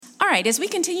right, as we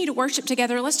continue to worship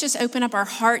together, let's just open up our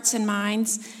hearts and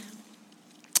minds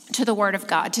to the Word of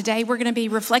God. Today we're going to be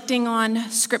reflecting on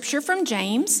Scripture from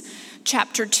James,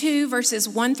 chapter 2, verses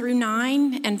 1 through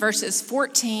 9, and verses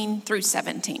 14 through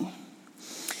 17.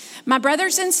 My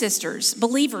brothers and sisters,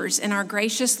 believers in our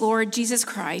gracious Lord Jesus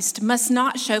Christ, must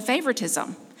not show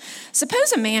favoritism.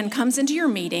 Suppose a man comes into your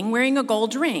meeting wearing a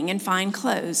gold ring and fine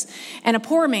clothes, and a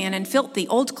poor man in filthy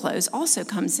old clothes also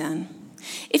comes in.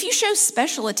 If you show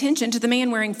special attention to the man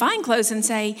wearing fine clothes and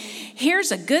say,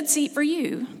 "Here's a good seat for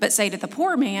you," but say to the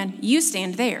poor man, "You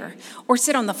stand there," or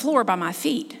 "Sit on the floor by my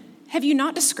feet," have you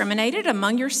not discriminated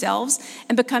among yourselves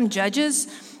and become judges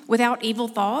with evil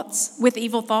thoughts?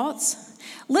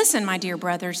 Listen, my dear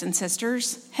brothers and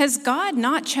sisters, has God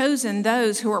not chosen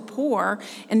those who are poor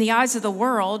in the eyes of the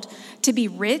world to be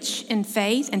rich in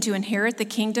faith and to inherit the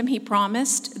kingdom he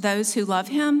promised those who love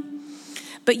him?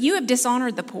 But you have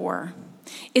dishonored the poor.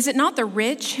 Is it not the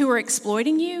rich who are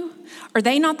exploiting you? Are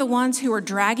they not the ones who are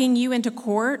dragging you into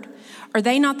court? Are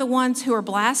they not the ones who are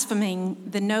blaspheming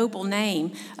the noble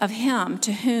name of him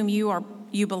to whom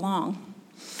you belong?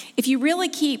 If you really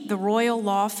keep the royal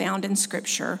law found in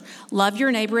Scripture, love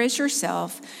your neighbor as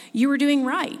yourself, you are doing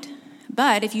right.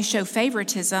 But if you show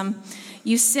favoritism,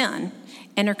 you sin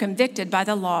and are convicted by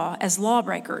the law as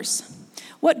lawbreakers.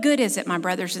 What good is it, my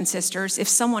brothers and sisters, if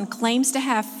someone claims to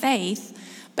have faith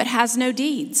but has no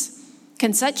deeds?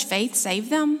 Can such faith save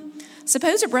them?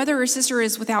 Suppose a brother or sister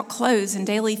is without clothes and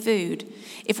daily food.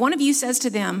 If one of you says to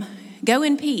them, "Go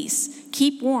in peace,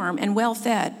 keep warm and well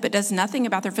fed," but does nothing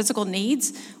about their physical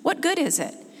needs, what good is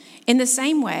it? In the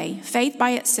same way, faith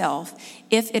by itself,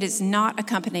 if it is not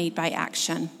accompanied by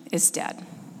action, is dead.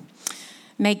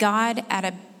 May God add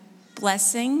a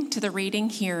blessing to the reading,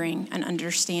 hearing, and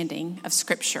understanding of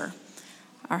Scripture.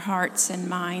 Our hearts and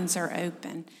minds are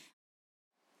open.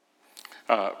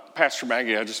 Pastor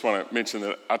Maggie, I just want to mention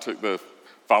that I took the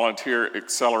volunteer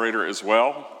accelerator as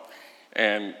well,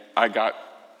 and I got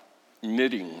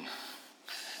knitting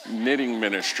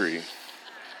ministry.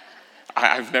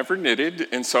 I've never knitted,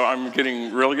 and so I'm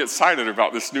getting really excited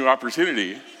about this new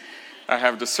opportunity I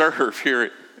have to serve here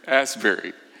at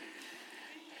Asbury.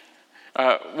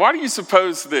 Why do you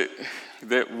suppose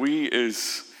that we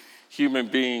as human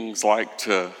beings like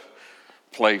to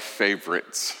play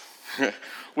favorites?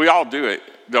 We all do it,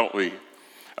 don't we?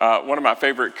 One of my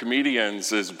favorite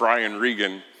comedians is Brian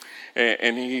Regan,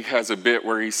 and he has a bit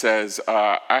where he says,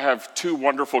 "I have two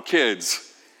wonderful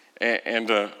kids and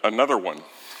another one."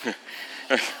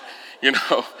 You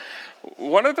know,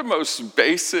 one of the most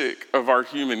basic of our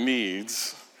human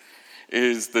needs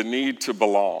is the need to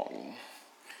belong.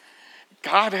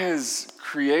 God has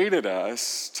created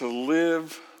us to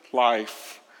live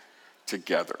life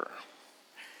together.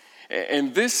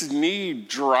 And this need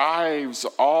drives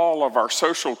all of our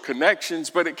social connections,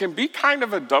 but it can be kind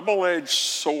of a double-edged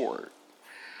sword.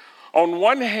 On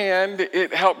one hand,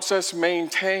 it helps us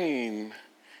maintain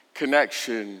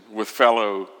connection with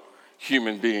fellow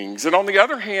human beings. And on the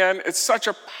other hand, it's such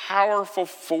a powerful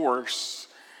force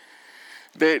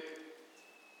that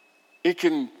it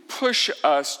can push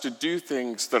us to do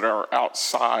things that are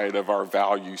outside of our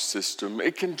value system.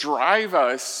 It can drive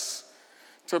us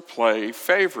to play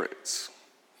favorites.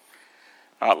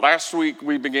 Last week,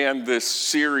 we began this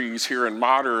series here in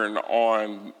Modern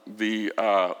on the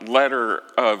letter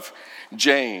of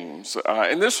James.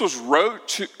 And this was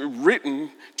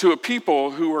written to a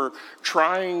people who were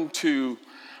trying to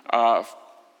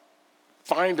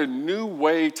find a new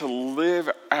way to live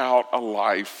out a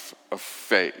life of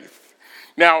faith.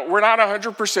 Now, we're not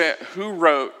 100% who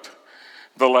wrote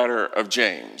the letter of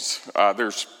James.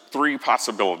 There's three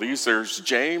possibilities. There's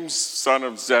James, son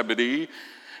of Zebedee,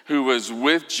 who was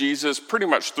with Jesus pretty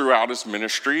much throughout his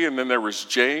ministry. And then there was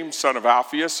James, son of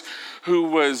Alphaeus, who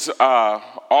was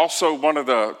also one of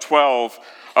the 12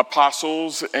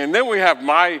 apostles. And then we have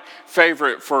my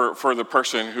favorite for the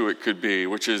person who it could be,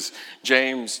 which is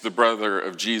James, the brother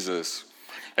of Jesus.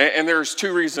 And there's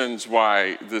two reasons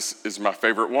why this is my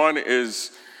favorite. One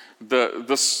is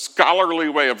the scholarly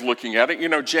way of looking at it. You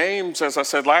know, James, as I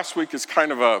said last week,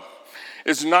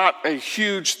 is not a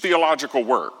huge theological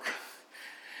work.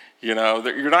 You know,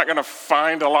 that you're not going to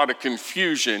find a lot of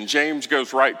confusion. James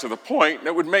goes right to the point, and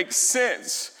it would make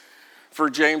sense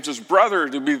for James's brother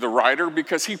to be the writer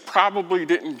because he probably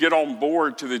didn't get on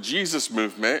board to the Jesus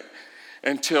movement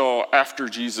until after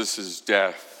Jesus'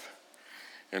 death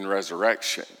and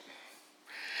resurrection.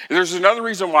 There's another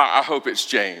reason why I hope it's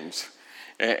James.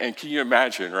 And can you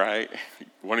imagine, right?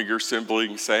 One of your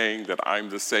siblings saying that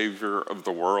I'm the savior of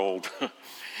the world,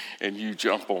 and you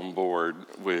jump on board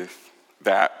with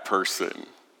that person.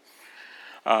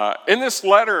 In this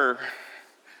letter,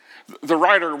 the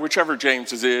writer, whichever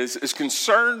James is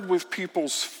concerned with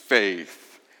people's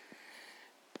faith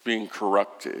being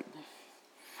corrupted.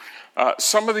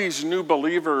 Some of these new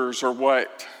believers are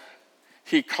what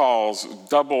he calls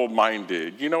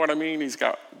double-minded. You know what I mean?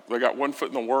 They got one foot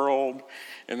in the world,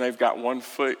 and they've got one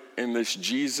foot in this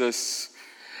Jesus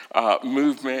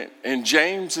movement. And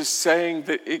James is saying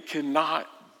that it cannot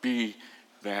be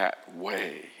that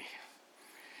way.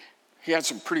 He had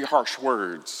some pretty harsh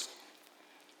words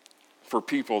for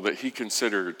people that he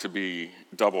considered to be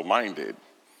double-minded.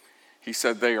 He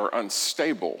said they are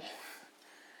unstable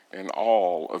in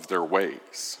all of their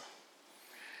ways.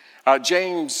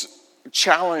 James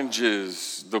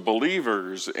challenges the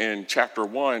believers in chapter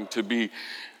 1 to be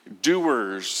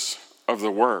doers of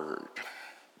the word,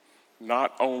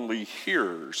 not only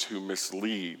hearers who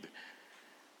mislead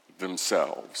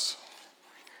themselves.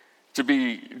 To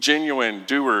be genuine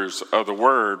doers of the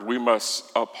word, we must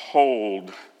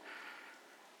uphold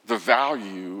the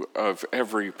value of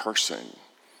every person,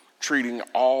 treating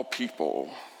all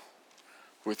people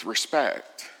with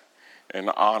respect and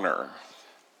honor.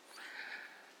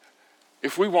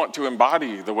 If we want to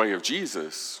embody the way of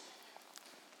Jesus,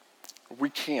 we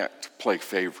can't play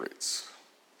favorites.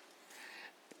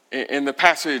 In the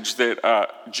passage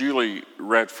that Julie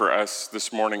read for us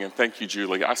this morning, and thank you,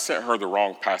 Julie, I sent her the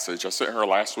wrong passage. I sent her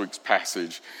last week's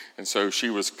passage, and so she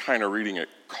was kind of reading it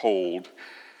cold.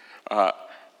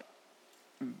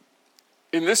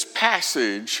 In this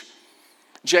passage,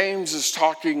 James is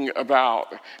talking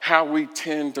about how we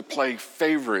tend to play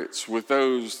favorites with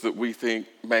those that we think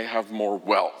may have more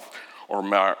wealth or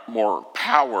more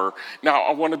power. Now,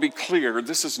 I want to be clear,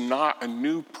 this is not a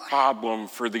new problem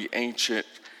for the ancient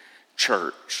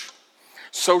church.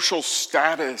 Social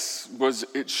status was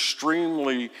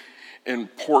extremely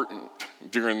important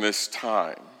during this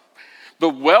time. The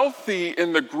wealthy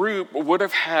in the group would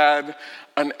have had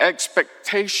an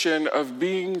expectation of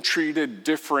being treated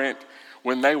different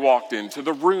when they walked into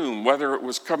the room, whether it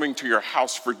was coming to your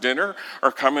house for dinner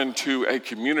or coming to a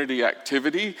community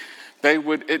activity. They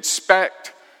would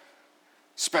expect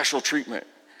special treatment.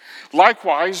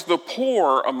 Likewise, the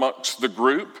poor amongst the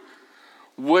group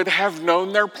would have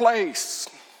known their place.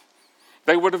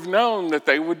 They would have known that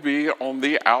they would be on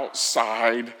the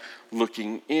outside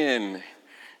looking in,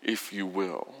 if you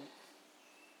will.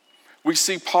 We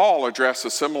see Paul address a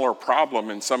similar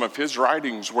problem in some of his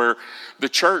writings where the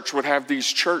church would have these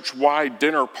church-wide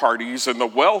dinner parties and the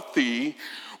wealthy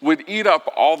would eat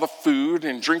up all the food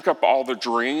and drink up all the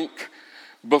drink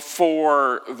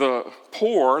before the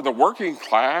poor, the working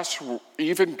class,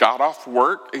 even got off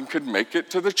work and could make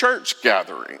it to the church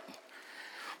gathering.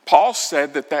 Paul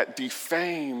said that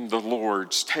defamed the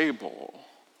Lord's table.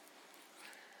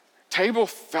 Table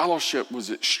fellowship was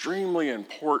extremely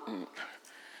important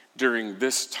during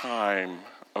this time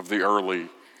of the early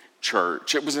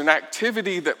church. It was an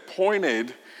activity that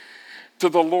pointed to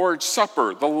the Lord's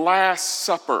Supper, the Last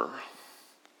Supper.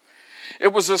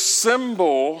 It was a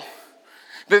symbol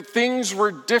that things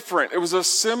were different. It was a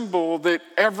symbol that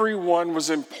everyone was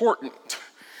important,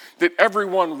 that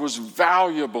everyone was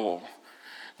valuable,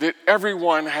 that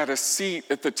everyone had a seat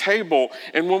at the table.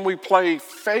 And when we play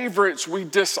favorites, we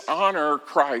dishonor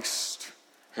Christ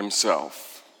himself.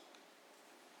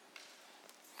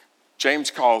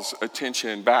 James calls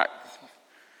attention back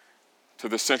to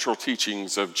the central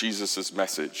teachings of Jesus'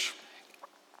 message.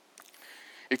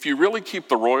 If you really keep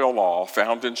the royal law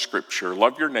found in Scripture,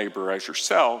 love your neighbor as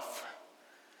yourself,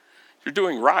 you're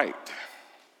doing right.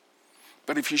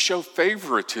 But if you show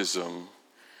favoritism,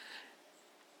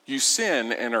 you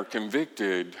sin and are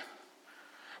convicted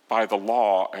by the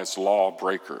law as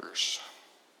lawbreakers.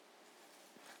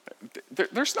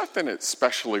 There's nothing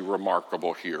especially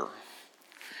remarkable here.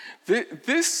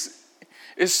 This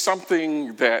is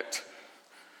something that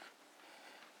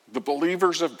the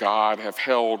believers of God have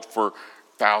held for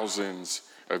thousands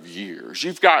of years.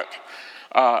 You've got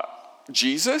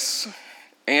Jesus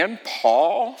and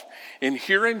Paul, and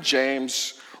here in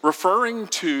James, referring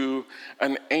to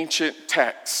an ancient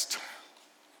text.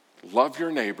 Love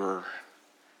your neighbor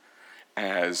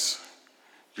as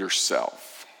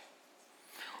yourself.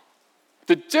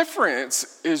 The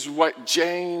difference is what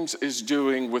James is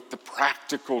doing with the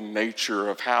practical nature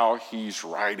of how he's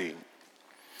writing.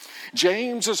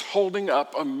 James is holding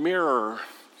up a mirror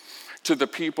to the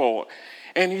people,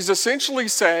 and he's essentially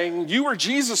saying, you are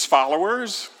Jesus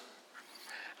followers.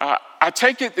 I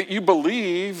take it that you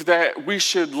believe that we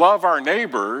should love our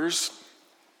neighbors,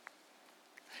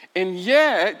 and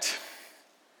yet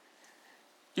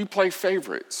you play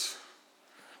favorites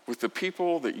with the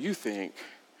people that you think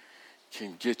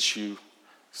can get you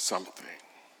something,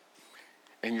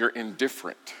 and you're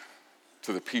indifferent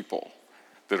to the people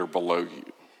that are below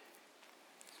you.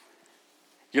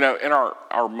 You know, in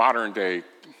our modern day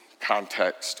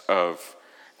context of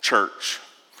church,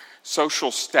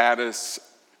 social status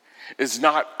is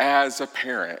not as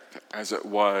apparent as it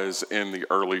was in the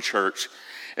early church.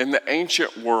 In the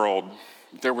ancient world,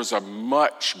 there was a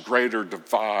much greater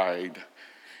divide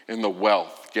in the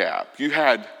wealth gap. You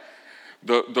had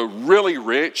the really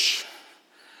rich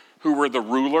who were the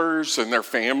rulers and their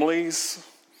families.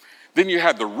 Then you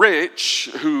had the rich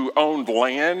who owned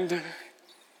land.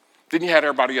 Then you had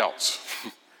everybody else,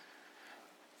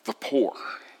 the poor.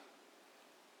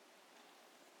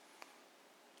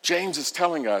 James is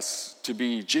telling us to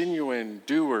be genuine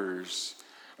doers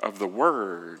of the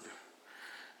word.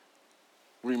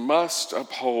 We must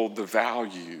uphold the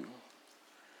value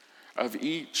of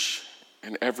each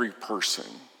and every person,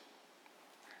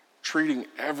 treating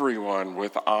everyone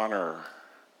with honor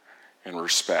and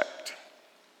respect.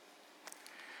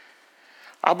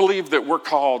 I believe that we're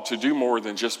called to do more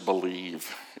than just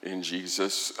believe in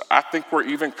Jesus. I think we're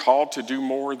even called to do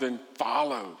more than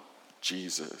follow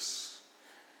Jesus.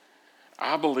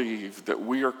 I believe that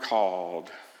we are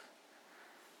called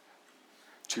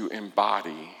to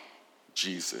embody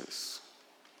Jesus.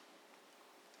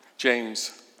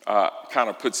 James kind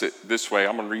of puts it this way.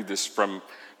 I'm going to read this from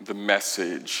the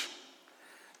Message.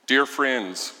 Dear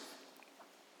friends,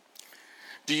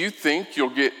 do you think you'll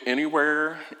get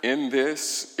anywhere in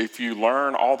this if you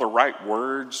learn all the right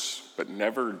words but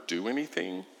never do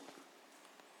anything?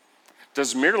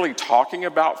 Does merely talking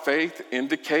about faith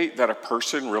indicate that a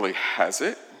person really has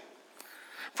it?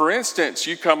 For instance,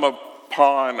 you come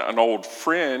upon an old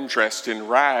friend dressed in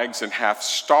rags and half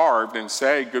starved and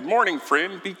say, "Good morning,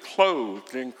 friend, be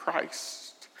clothed in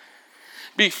Christ.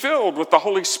 Be filled with the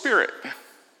Holy Spirit,"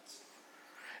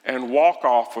 and walk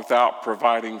off without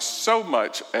providing so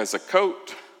much as a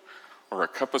coat or a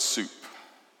cup of soup.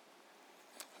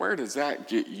 Where does that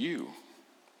get you?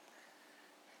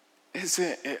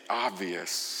 Isn't it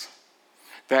obvious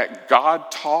that God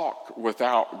talk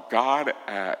without God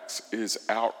acts is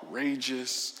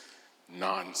outrageous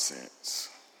nonsense?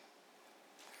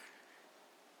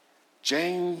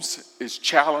 James is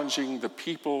challenging the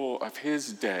people of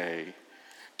his day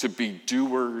to be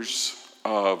doers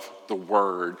of the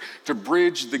word, to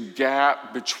bridge the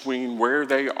gap between where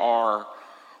they are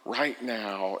right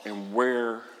now and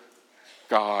where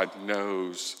God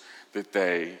knows that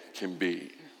they can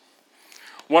be.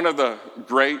 One of the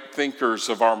great thinkers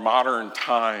of our modern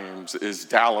times is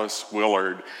Dallas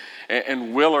Willard.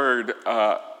 And Willard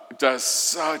does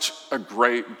such a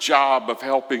great job of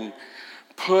helping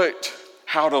put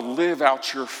how to live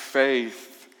out your faith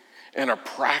in a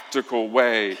practical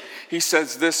way. He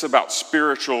says this about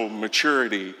spiritual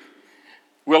maturity.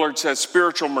 Willard says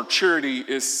spiritual maturity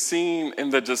is seen in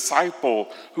the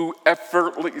disciple who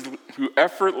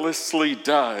effortlessly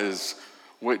does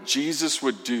what Jesus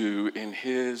would do in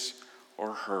his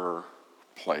or her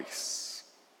place.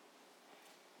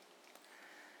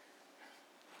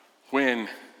 When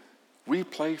we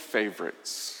play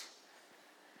favorites,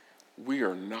 we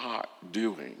are not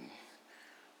doing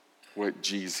what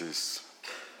Jesus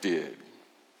did.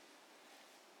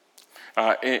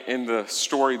 In the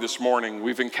story this morning,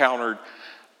 we've encountered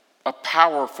a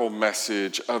powerful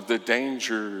message of the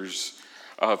dangers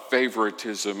of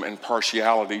favoritism and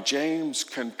partiality. James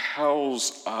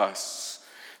compels us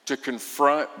to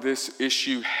confront this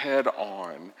issue head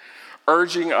on,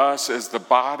 urging us as the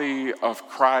body of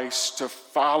Christ to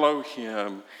follow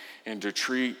him and to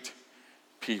treat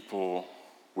people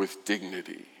with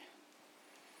dignity.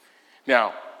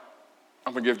 Now,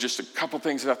 I'm going to give just a couple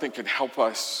things that I think can help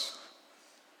us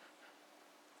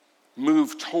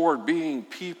move toward being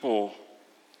people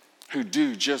who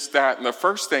do just that. And the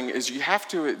first thing is you have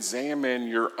to examine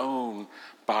your own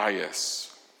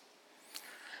bias.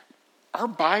 Our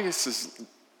biases,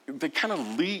 they kind of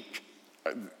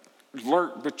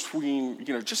lurk between,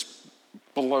 just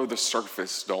below the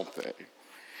surface, don't they?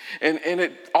 And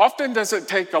it often doesn't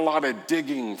take a lot of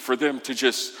digging for them to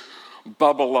just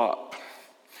bubble up.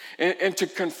 And to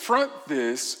confront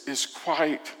this is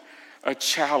quite a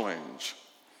challenge.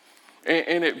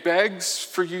 And it begs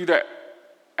for you to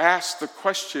ask the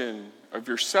question of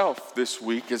yourself this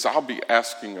week, as I'll be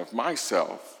asking of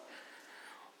myself.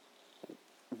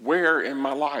 Where in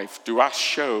my life do I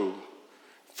show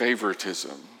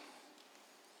favoritism?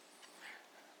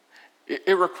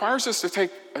 It requires us to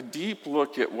take a deep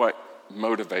look at what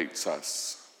motivates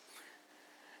us.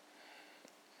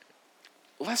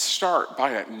 Let's start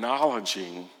by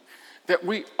acknowledging that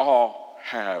we all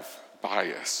have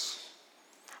bias.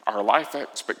 our life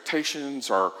expectations,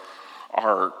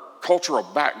 our cultural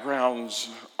backgrounds,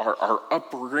 our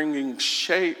upbringing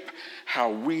shape how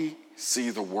we see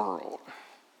the world.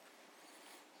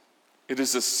 It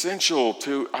is essential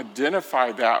to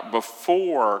identify that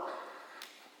before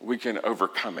we can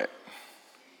overcome it.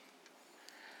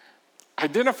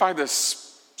 Identify the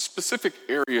specific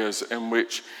areas in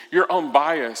which your own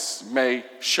bias may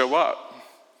show up.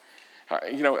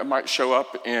 It might show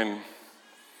up in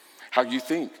how you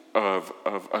think of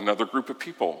another group of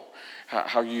people,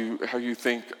 how you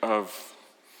think of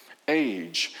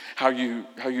age, how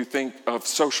you think of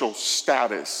social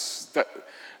status. That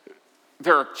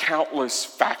there are countless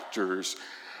factors.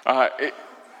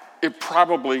 It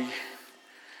probably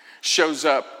shows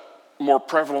up more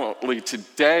prevalently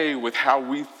today with how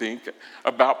we think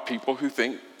about people who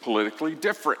think politically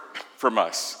different from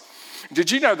us. Did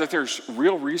you know that there's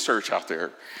real research out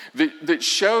there that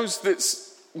shows that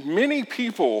many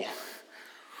people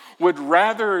would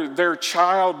rather their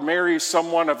child marry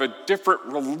someone of a different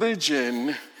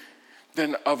religion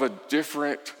than of a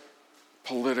different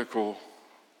political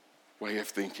way of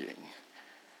thinking?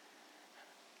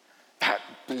 That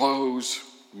blows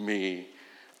me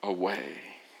away.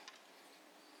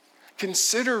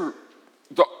 Consider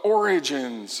the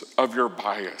origins of your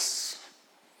bias.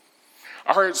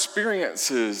 Our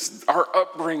experiences, our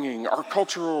upbringing, our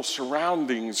cultural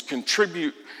surroundings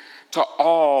contribute to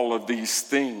all of these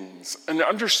things. And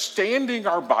understanding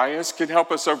our bias can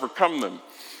help us overcome them.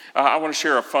 I want to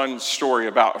share a fun story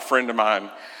about a friend of mine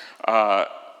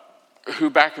who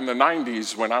back in the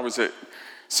 90s, when I was at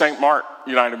St. Mark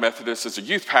United Methodist as a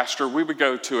youth pastor, we would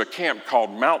go to a camp called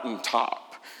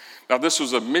Mountaintop. Now, this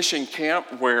was a mission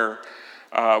camp where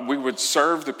we would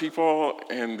serve the people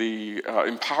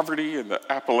in poverty in the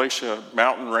Appalachia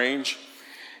mountain range.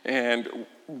 And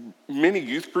many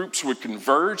youth groups would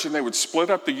converge, and they would split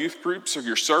up the youth groups, so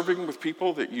you're serving with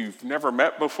people that you've never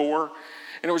met before.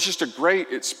 And it was just a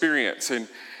great experience. And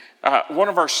one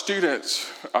of our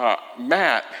students,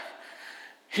 Matt,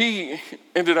 he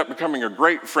ended up becoming a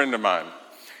great friend of mine.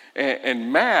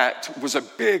 And Matt was a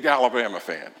big Alabama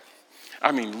fan.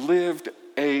 I mean, lived,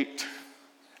 ate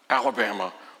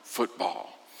Alabama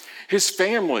football. His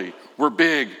family were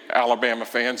big Alabama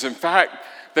fans. In fact,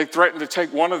 they threatened to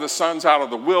take one of the sons out of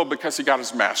the will because he got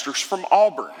his master's from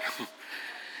Auburn.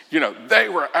 They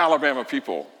were Alabama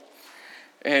people.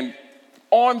 And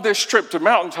on this trip to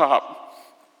Mountaintop,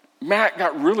 Matt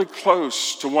got really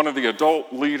close to one of the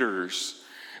adult leaders.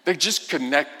 They just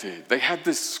connected. They had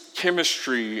this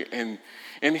chemistry, and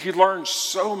he learned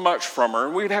so much from her.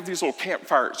 And we'd have these little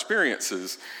campfire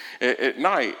experiences at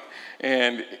night.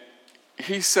 And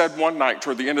he said one night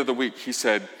toward the end of the week, he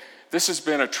said, "This has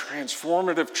been a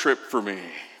transformative trip for me."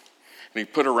 And he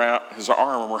put his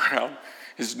arm around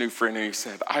his new friend and he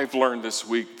said, "I've learned this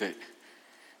week that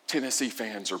Tennessee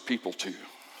fans are people too."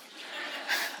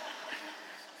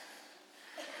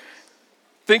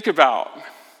 Think about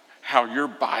how your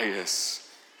bias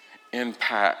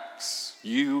impacts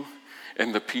you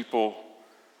and the people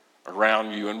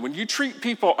around you. And when you treat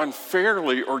people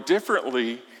unfairly or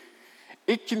differently,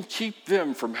 it can keep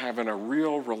them from having a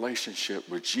real relationship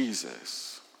with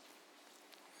Jesus.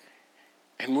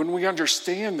 And when we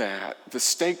understand that, the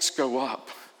stakes go up.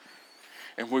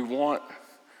 And we want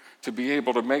to be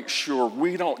able to make sure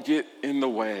we don't get in the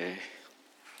way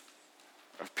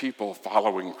of people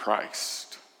following Christ.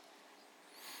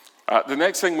 The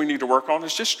next thing we need to work on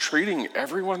is just treating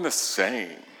everyone the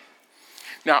same.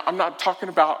 Now, I'm not talking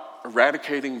about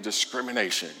eradicating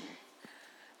discrimination.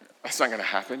 That's not going to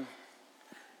happen.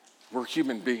 We're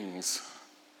human beings.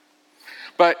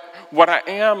 But what I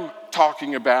am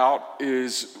talking about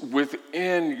is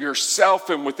within yourself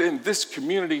and within this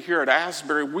community here at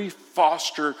Asbury, we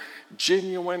foster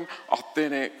genuine,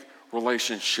 authentic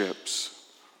relationships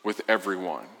with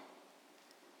everyone.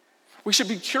 We should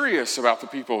be curious about the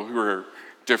people who are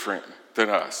different than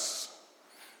us,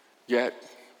 yet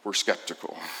we're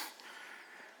skeptical.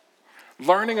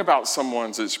 Learning about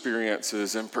someone's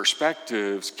experiences and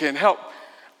perspectives can help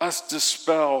us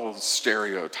dispel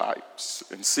stereotypes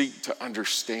and seek to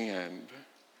understand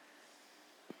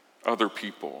other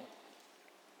people.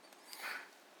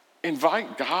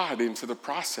 Invite God into the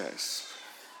process.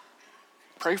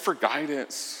 Pray for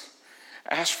guidance.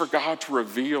 Ask for God to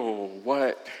reveal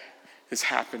what is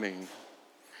happening.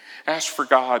 Ask for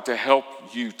God to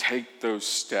help you take those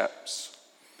steps.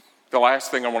 The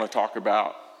last thing I want to talk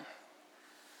about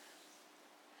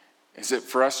is that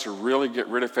for us to really get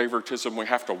rid of favoritism, we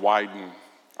have to widen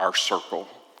our circle.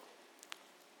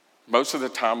 Most of the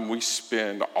time we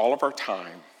spend all of our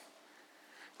time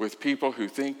with people who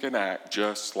think and act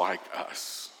just like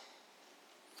us.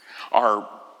 Our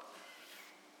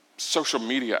social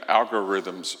media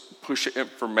algorithms push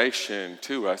information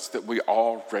to us that we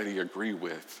already agree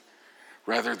with,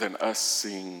 rather than us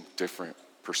seeing different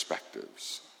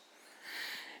perspectives.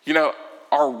 You know,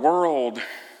 our world,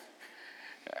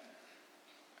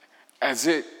 as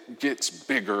it gets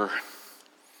bigger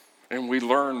and we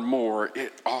learn more,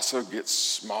 it also gets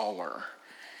smaller.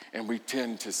 And we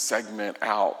tend to segment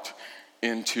out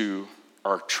into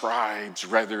our tribes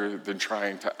rather than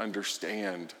trying to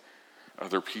understand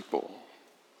other people.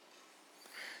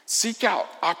 Seek out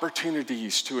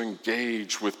opportunities to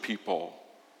engage with people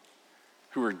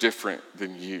who are different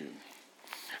than you.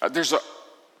 There's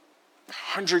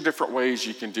 100 different ways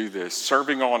you can do this.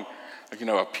 Serving on, a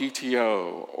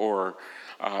PTO or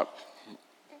on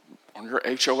your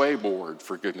HOA board,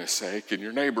 for goodness sake, in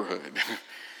your neighborhood,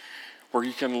 where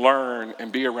you can learn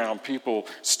and be around people.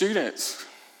 Students,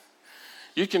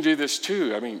 you can do this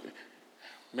too. I mean,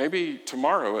 maybe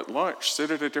tomorrow at lunch, sit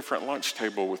at a different lunch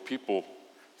table with people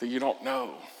that you don't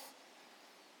know.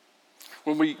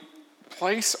 When we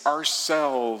place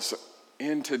ourselves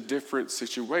into different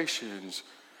situations,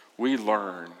 we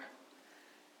learn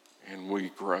and we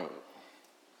grow.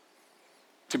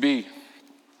 To be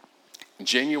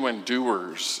genuine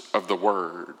doers of the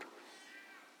word,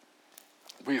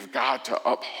 we've got to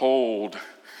uphold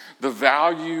the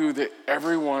value that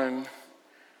everyone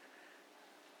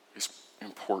is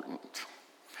important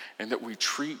and that we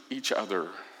treat each other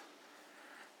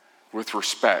with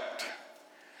respect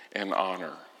and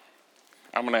honor.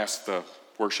 I'm going to ask the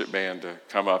worship band to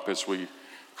come up as we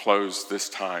close this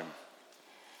time.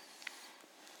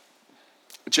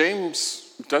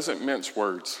 James doesn't mince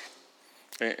words.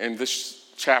 In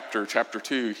this chapter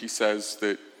 2, he says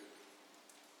that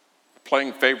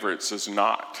playing favorites is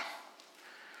not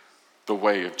the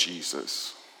way of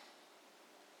Jesus.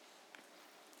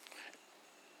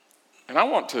 And I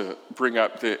want to bring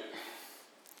up that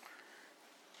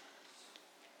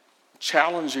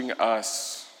challenging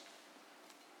us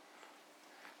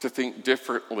to think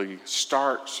differently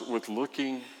starts with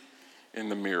looking in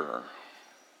the mirror.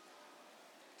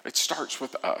 It starts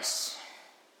with us.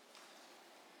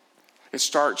 It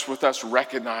starts with us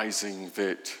recognizing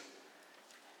that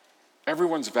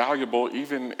everyone's valuable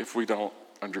even if we don't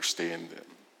understand them.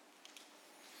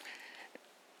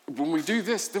 When we do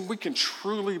this, then we can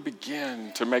truly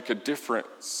begin to make a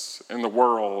difference in the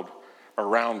world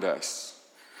around us.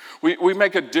 We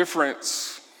make a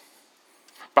difference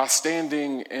by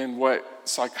standing in what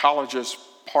psychologist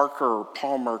Parker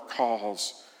Palmer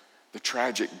calls the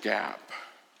tragic gap.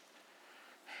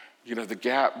 The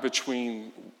gap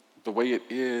between the way it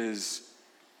is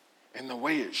and the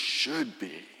way it should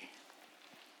be.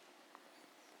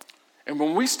 And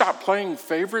when we stop playing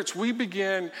favorites, we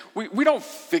don't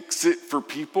fix it for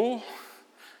people,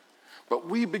 but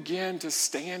we begin to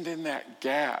stand in that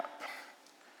gap.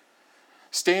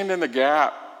 Stand in the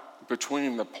gap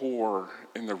between the poor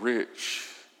and the rich.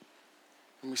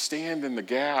 And we stand in the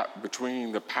gap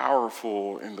between the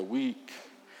powerful and the weak.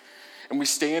 And we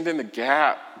stand in the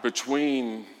gap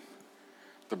between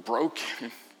the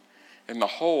broken and the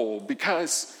whole,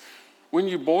 because when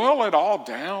you boil it all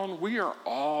down, we are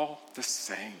all the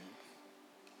same.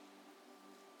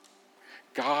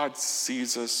 God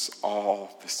sees us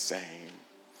all the same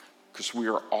because we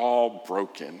are all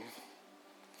broken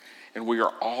and we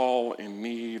are all in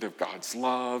need of God's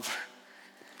love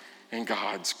and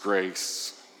God's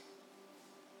grace.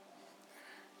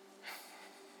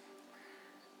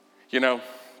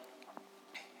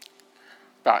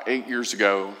 About 8 years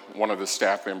ago, one of the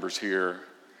staff members here,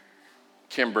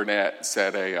 Kim Burnett,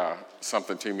 said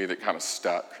something to me that kind of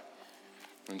stuck.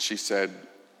 And she said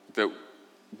that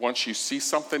once you see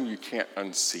something, you can't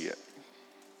unsee it.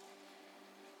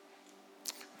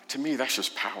 To me, that's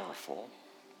just powerful.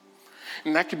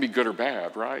 And that can be good or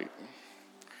bad, right?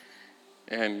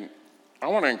 And I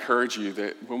want to encourage you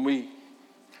that when we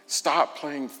stop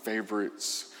playing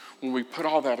favorites, when we put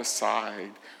all that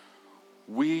aside,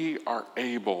 we are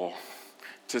able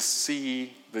to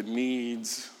see the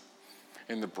needs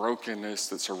and the brokenness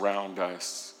that's around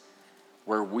us,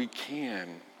 where we can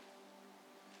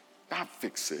not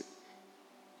fix it,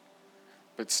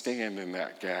 but stand in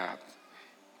that gap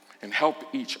and help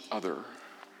each other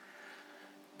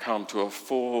come to a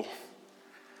full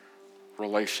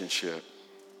relationship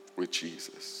with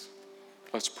Jesus.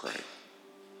 Let's pray.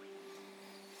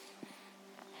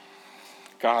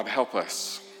 God, help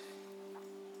us.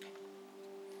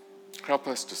 Help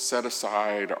us to set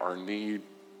aside our need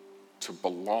to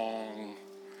belong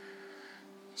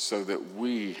so that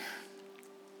we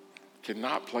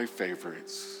cannot play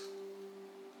favorites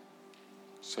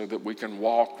so that we can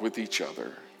walk with each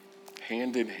other,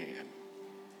 hand in hand,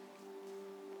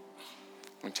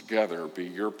 and together be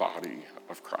your body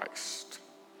of Christ.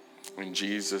 In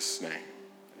Jesus' name,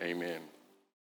 amen.